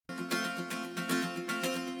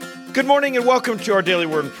Good morning and welcome to our Daily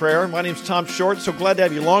Word and Prayer. My name is Tom Short, so glad to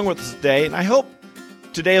have you along with us today. And I hope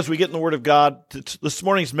today as we get in the Word of God, this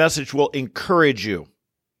morning's message will encourage you.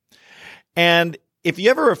 And if you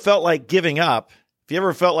ever felt like giving up, if you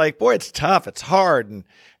ever felt like, boy, it's tough, it's hard,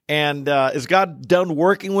 and is God done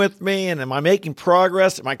working with me, and am I making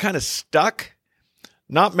progress? Am I kind of stuck,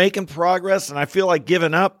 not making progress, and I feel like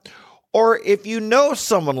giving up? Or if you know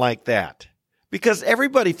someone like that, because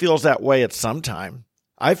everybody feels that way at some time.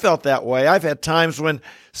 I felt that way. I've had times when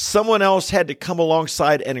someone else had to come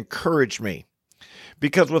alongside and encourage me.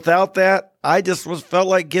 Because without that, I just felt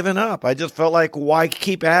like giving up. I just felt like, why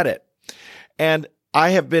keep at it? And I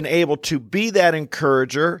have been able to be that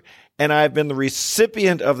encourager, and I've been the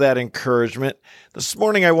recipient of that encouragement. This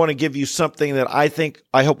morning, I want to give you something that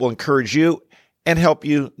I hope will encourage you and help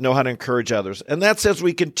you know how to encourage others. And that's as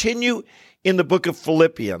we continue in the book of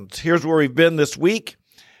Philippians. Here's where we've been this week.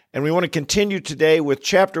 And we want to continue today with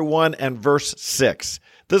chapter 1 and verse 6.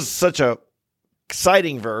 This is such an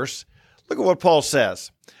exciting verse. Look at what Paul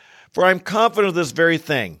says. For I'm confident of this very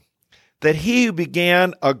thing, that he who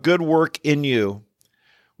began a good work in you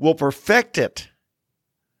will perfect it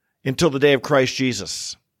until the day of Christ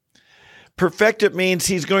Jesus. Perfect it means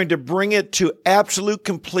he's going to bring it to absolute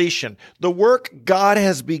completion. The work God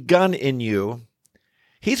has begun in you,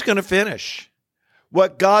 he's going to finish.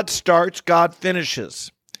 What God starts, God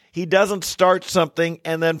finishes. He doesn't start something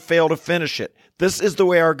and then fail to finish it. This is the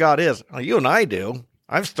way our God is. Now, you and I do.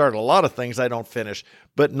 I've started a lot of things I don't finish,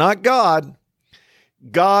 but not God.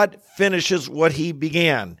 God finishes what he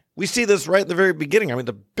began. We see this right in the very beginning. I mean,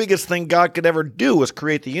 the biggest thing God could ever do was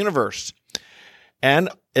create the universe. And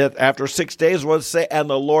after 6 days, what does it say? And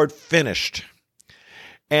the Lord finished.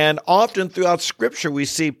 And often throughout Scripture, we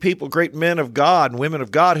see people, great men of God and women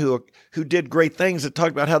of God who did great things that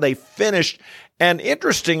talk about how they finished. And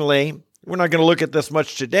interestingly, we're not going to look at this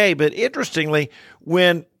much today, but interestingly,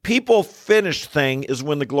 when people finished things is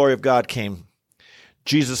when the glory of God came.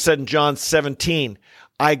 Jesus said in John 17,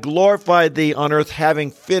 I glorified thee on earth having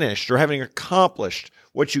finished or having accomplished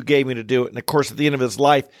what you gave me to do. And of course, at the end of his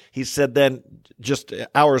life, he said then, just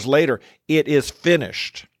hours later, it is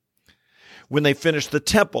finished. When they finished the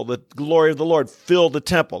temple, the glory of the Lord filled the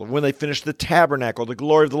temple. When they finished the tabernacle, the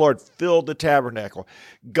glory of the Lord filled the tabernacle.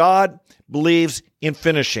 God believes in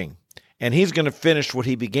finishing, and he's going to finish what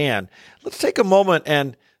he began. Let's take a moment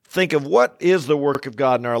and think of what is the work of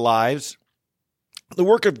God in our lives. The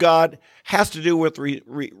work of God has to do with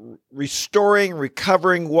restoring,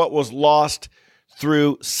 recovering what was lost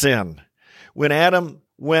through sin. When Adam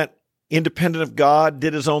went independent of God,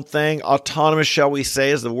 did his own thing, autonomous, shall we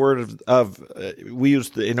say, is the word we use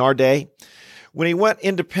in our day. When he went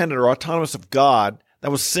independent or autonomous of God,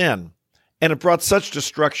 that was sin, and it brought such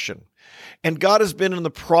destruction. And God has been in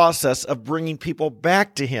the process of bringing people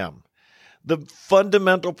back to him. The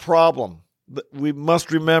fundamental problem, we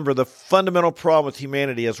must remember the fundamental problem with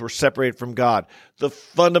humanity as we're separated from God. The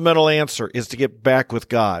fundamental answer is to get back with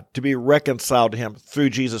God, to be reconciled to him through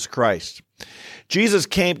Jesus Christ. Jesus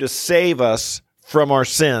came to save us from our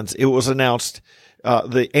sins. It was announced,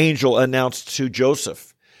 the angel announced to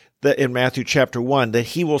Joseph that in Matthew chapter 1 that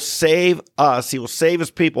he will save us, he will save his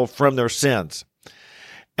people from their sins.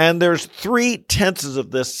 And there's 3 tenses of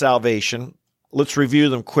this salvation. Let's review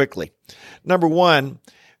them quickly. Number 1,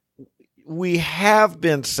 we have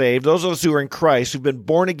been saved. Those of us who are in Christ, who've been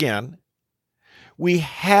born again, we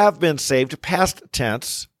have been saved, past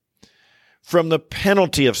tense, from the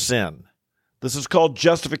penalty of sin. This is called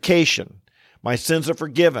justification. My sins are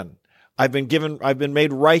forgiven. I've been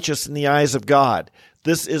made righteous in the eyes of God.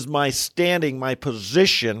 This is my standing, my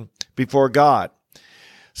position before God.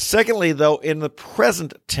 Secondly, though, in the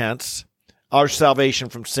present tense, our salvation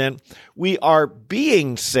from sin, we are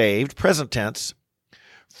being saved, present tense,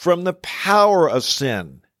 from the power of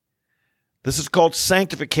sin. This is called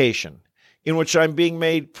sanctification, in which I'm being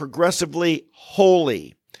made progressively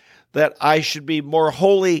holy, that I should be more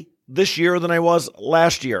holy this year than I was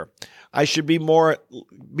last year. I should be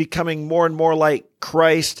becoming more and more like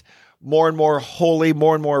Christ, more and more holy,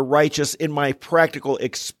 more and more righteous in my practical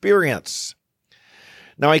experience.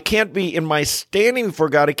 Now, I can't be, in my standing before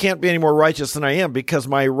God, I can't be any more righteous than I am because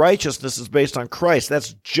my righteousness is based on Christ.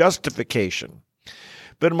 That's justification.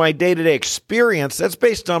 But in my day-to-day experience, that's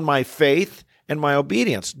based on my faith and my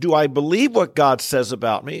obedience. Do I believe what God says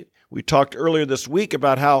about me? We talked earlier this week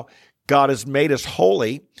about how God has made us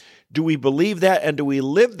holy. Do we believe that and do we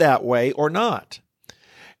live that way or not?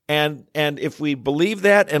 And if we believe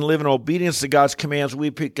that and live in obedience to God's commands, we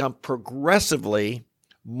become progressively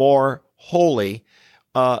more holy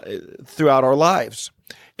throughout our lives.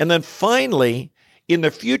 And then finally, in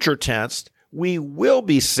the future tense, we will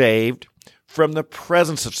be saved from the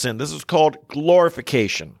presence of sin. This is called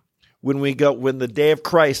glorification. When the day of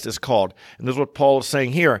Christ is called. And this is what Paul is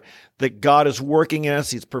saying here, that God is working in us.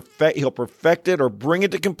 He'll perfect it or bring it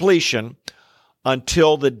to completion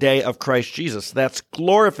until the day of Christ Jesus. That's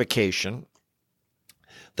glorification.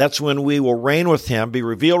 That's when we will reign with him, be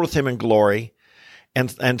revealed with him in glory,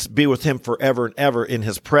 and be with him forever and ever in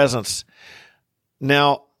his presence.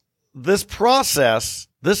 Now, this process,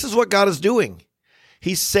 this is what God is doing.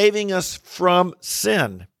 He's saving us from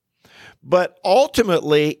sin. But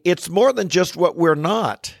ultimately, it's more than just what we're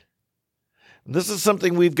not. This is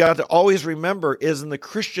something we've got to always remember, is in the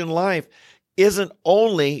Christian life isn't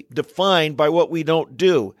only defined by what we don't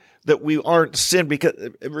do, that we aren't sin. Because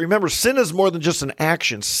remember, sin is more than just an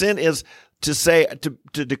action. Sin is to say,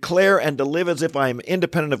 to declare and to live as if I am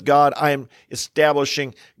independent of God. I am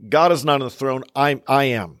establishing God is not on the throne. I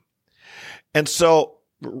am. And so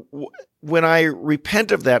when I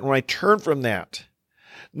repent of that, when I turn from that,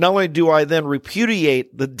 not only do I then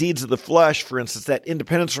repudiate the deeds of the flesh, for instance, that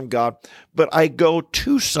independence from God, but I go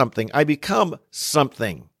to something. I become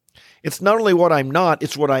something. It's not only what I'm not,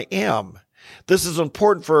 it's what I am. This is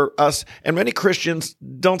important for us, and many Christians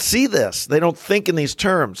don't see this. They don't think in these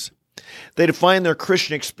terms. They define their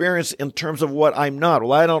Christian experience in terms of what I'm not.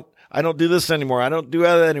 Well, I don't do this anymore. I don't do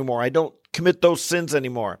that anymore. I don't commit those sins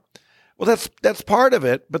anymore. Well, that's part of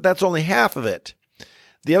it, but that's only half of it.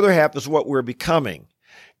 The other half is what we're becoming.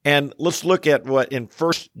 And let's look at what in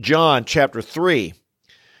 1 John chapter 3,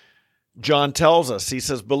 John tells us. He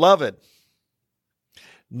says, "Beloved,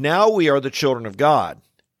 now we are the children of God,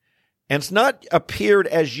 and it's not appeared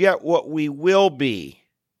as yet what we will be.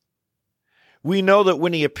 We know that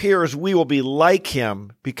when he appears, we will be like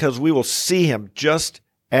him because we will see him just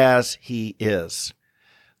as he is."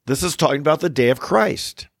 This is talking about the day of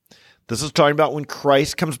Christ. This is talking about when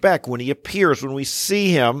Christ comes back, when he appears, when we see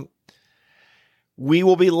him. We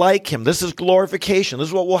will be like him. This is glorification. This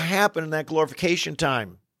is what will happen in that glorification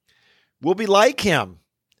time. We'll be like him.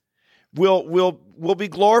 We'll be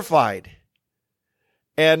glorified.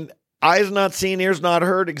 And eyes not seen, ears not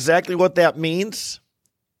heard, exactly what that means.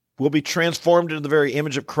 We'll be transformed into the very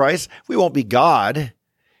image of Christ. We won't be God.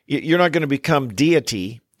 You're not going to become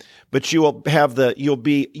deity, but you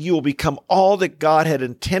will become all that God had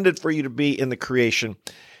intended for you to be in the creation,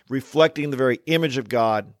 reflecting the very image of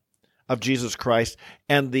God, of Jesus Christ,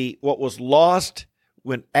 and what was lost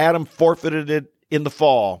when Adam forfeited it in the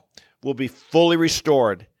fall will be fully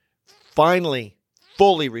restored, finally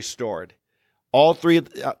fully restored. All three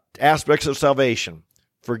aspects of salvation: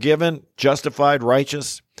 forgiven, justified,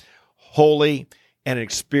 righteous, holy, and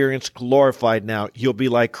experienced, glorified. Now you'll be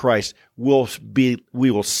like Christ. We will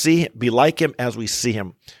be like him as we see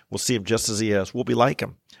him. We'll see him just as he is. We'll be like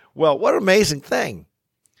him. Well, what an amazing thing.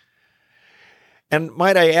 And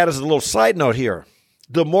might I add as a little side note here,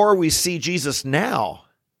 the more we see Jesus now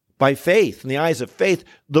by faith, in the eyes of faith,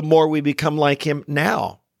 the more we become like him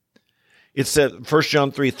now. It said, 1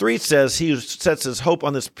 John 3:3 says, "He who sets his hope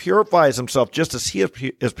on this purifies himself just as he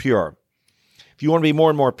is pure." If you want to be more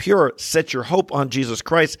and more pure, set your hope on Jesus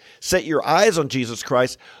Christ. Set your eyes on Jesus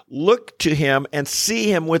Christ. Look to him and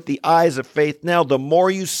see him with the eyes of faith. Now, the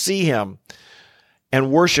more you see him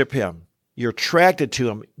and worship him, you're attracted to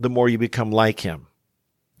him, the more you become like him.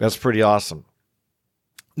 That's pretty awesome.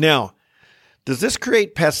 Now, does this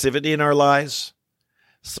create passivity in our lives?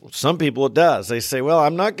 Some people it does. They say, well,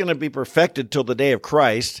 I'm not going to be perfected till the day of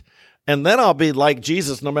Christ, and then I'll be like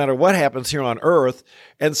Jesus no matter what happens here on earth.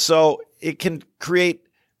 And so it can create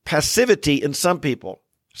passivity in some people.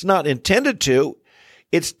 It's not intended to.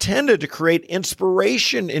 It's tended to create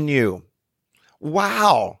inspiration in you.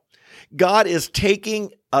 Wow. God is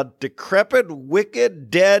taking a decrepit, wicked,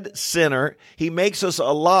 dead sinner. He makes us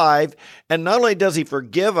alive. And not only does he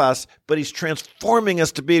forgive us, but he's transforming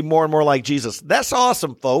us to be more and more like Jesus. That's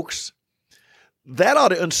awesome, folks. That ought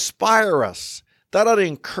to inspire us. That ought to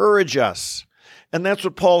encourage us. And that's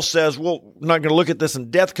what Paul says. We're not going to look at this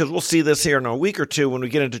in depth because we'll see this here in a week or two when we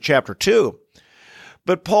get into chapter 2.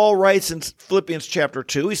 But Paul writes in Philippians chapter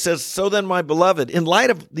 2, he says, "So then, my beloved, in light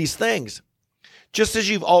of these things, just as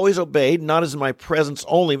you've always obeyed, not as in my presence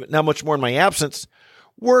only, but now much more in my absence,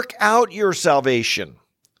 work out your salvation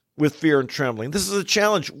with fear and trembling." This is a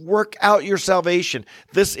challenge. Work out your salvation.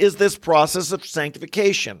 This is this process of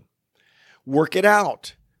sanctification. Work it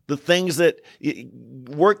out. The things that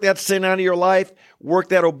work that sin out of your life, work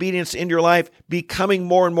that obedience in your life, becoming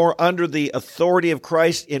more and more under the authority of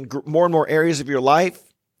Christ in more and more areas of your life.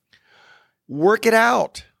 Work it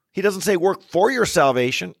out. He doesn't say work for your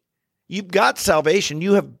salvation. You've got salvation.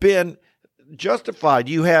 You have been justified.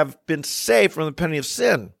 You have been saved from the penalty of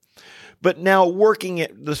sin. But now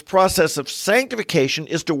this process of sanctification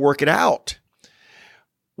is to work it out.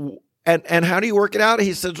 And how do you work it out?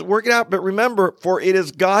 He says, work it out, but remember, for it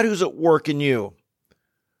is God who's at work in you,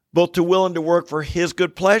 both to will and to work for his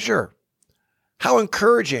good pleasure. How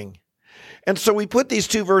encouraging. And so we put these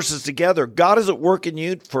two verses together. God is at work in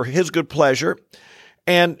you for his good pleasure,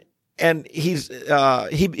 and he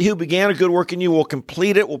who began a good work in you will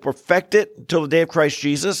complete it, will perfect it until the day of Christ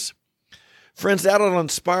Jesus. Friends, that'll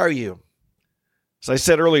inspire you. As I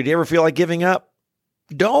said earlier, do you ever feel like giving up?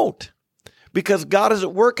 Don't, because God is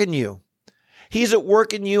at work in you. He's at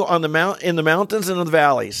work in you in the mountains and in the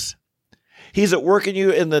valleys. He's at work in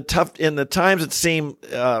you in the times that seem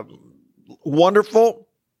wonderful,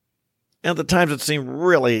 and the times that seem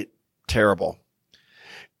really terrible.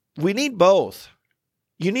 We need both.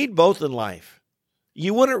 You need both in life.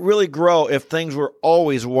 You wouldn't really grow if things were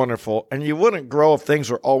always wonderful, and you wouldn't grow if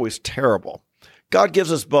things were always terrible. God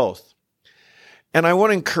gives us both. And I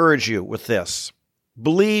want to encourage you with this.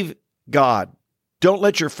 Believe God. Don't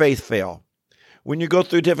let your faith fail. When you go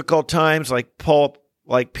through difficult times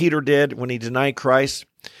like Peter did when he denied Christ,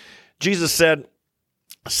 Jesus said,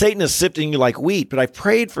 Satan is sifting you like wheat, but I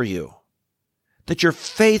prayed for you that your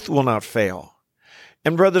faith will not fail.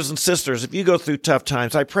 And brothers and sisters, if you go through tough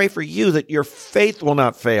times, I pray for you that your faith will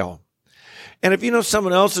not fail. And if you know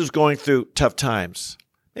someone else who's going through tough times,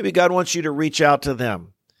 maybe God wants you to reach out to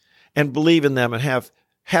them and believe in them and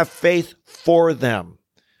have faith for them.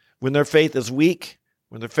 When their faith is weak,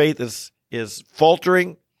 when their faith is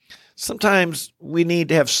faltering, sometimes we need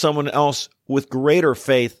to have someone else with greater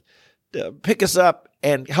faith pick us up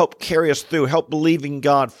and help carry us through, help believe in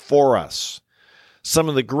God for us. Some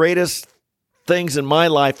of the greatest things in my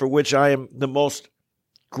life for which I am the most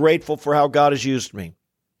grateful for how God has used me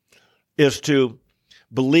is to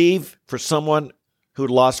believe for someone who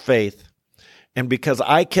lost faith. And because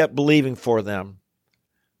I kept believing for them,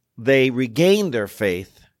 they regained their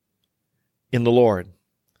faith in the Lord.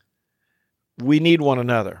 We need one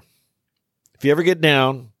another. If you ever get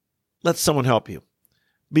down, let someone help you.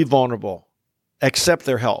 Be vulnerable. Accept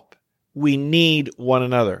their help. We need one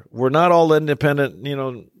another. We're not all independent,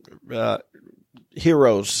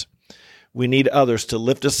 heroes. We need others to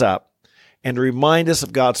lift us up and to remind us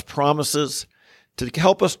of God's promises, to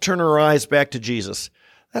help us turn our eyes back to Jesus.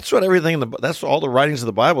 That's what that's all the writings of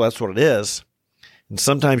the Bible, that's what it is. And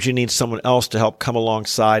sometimes you need someone else to help come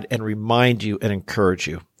alongside and remind you and encourage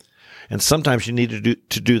you. And sometimes you need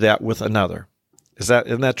to do that with another.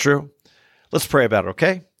 Isn't that true? Let's pray about it,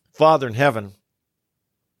 okay? Father in heaven,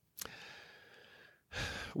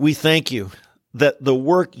 we thank you that the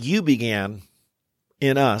work you began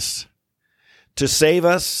in us to save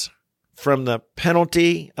us from the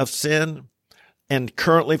penalty of sin and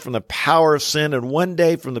currently from the power of sin and one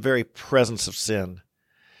day from the very presence of sin.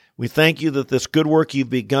 We thank you that this good work you've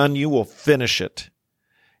begun, you will finish it.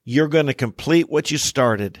 You're going to complete what you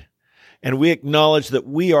started. And we acknowledge that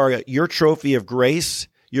we are your trophy of grace.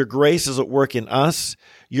 Your grace is at work in us.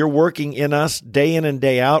 You're working in us day in and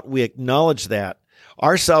day out. We acknowledge that.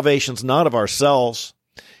 Our salvation's not of ourselves.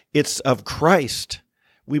 It's of Christ.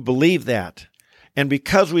 We believe that. And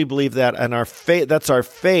because we believe that and our faith, that's our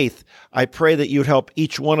faith, I pray that you would help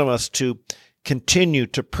each one of us to continue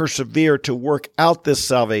to persevere to work out this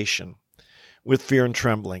salvation with fear and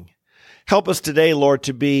trembling. Help us today, Lord,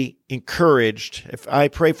 to be encouraged. If I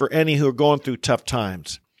pray for any who are going through tough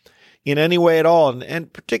times in any way at all,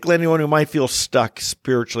 and particularly anyone who might feel stuck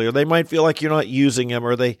spiritually, or they might feel like you're not using them,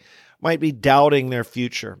 or they might be doubting their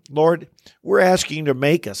future. Lord, we're asking you to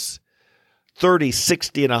make us 30,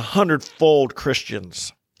 60, and 100-fold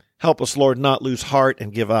Christians. Help us, Lord, not lose heart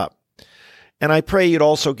and give up. And I pray you'd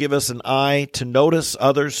also give us an eye to notice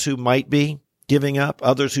others who might be giving up,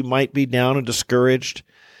 others who might be down and discouraged.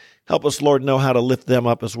 Help us, Lord, know how to lift them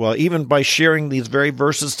up as well, even by sharing these very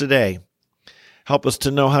verses today. Help us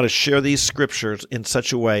to know how to share these scriptures in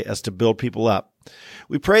such a way as to build people up.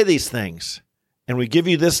 We pray these things, and we give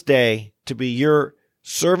you this day to be your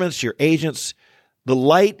servants, your agents, the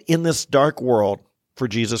light in this dark world for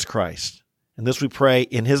Jesus Christ. And this we pray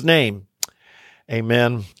in his name.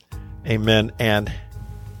 Amen, amen, and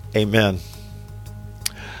amen.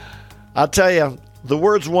 I'll tell you, the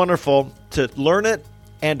word's wonderful to learn it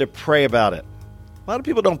and to pray about it. A lot of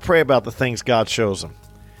people don't pray about the things God shows them.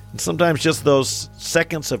 And sometimes just those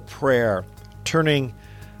seconds of prayer, turning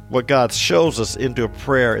what God shows us into a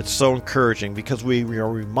prayer, it's so encouraging because we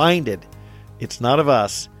are reminded it's not of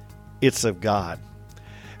us, it's of God.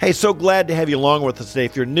 Hey, so glad to have you along with us today.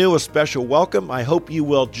 If you're new, a special welcome. I hope you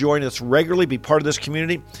will join us regularly, be part of this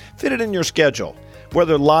community. Fit it in your schedule,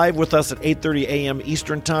 whether live with us at 8:30 a.m.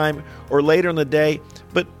 Eastern Time or later in the day.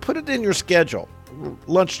 but put it in your schedule.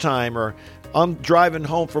 Lunchtime or on driving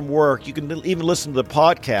home from work. You can even listen to the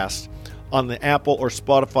podcast on the Apple or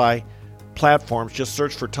Spotify platforms. Just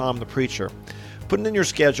search for Tom the Preacher. Put it in your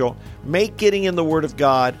schedule. Make getting in the Word of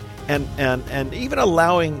God and even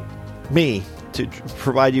allowing me to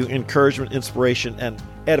provide you encouragement, inspiration, and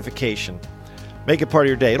edification. Make it part of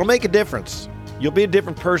your day. It'll make a difference. You'll be a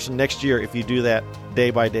different person next year if you do that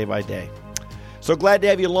day by day by day. So glad to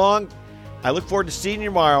have you along. I look forward to seeing you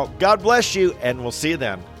tomorrow. God bless you, and we'll see you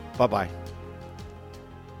then. Bye-bye.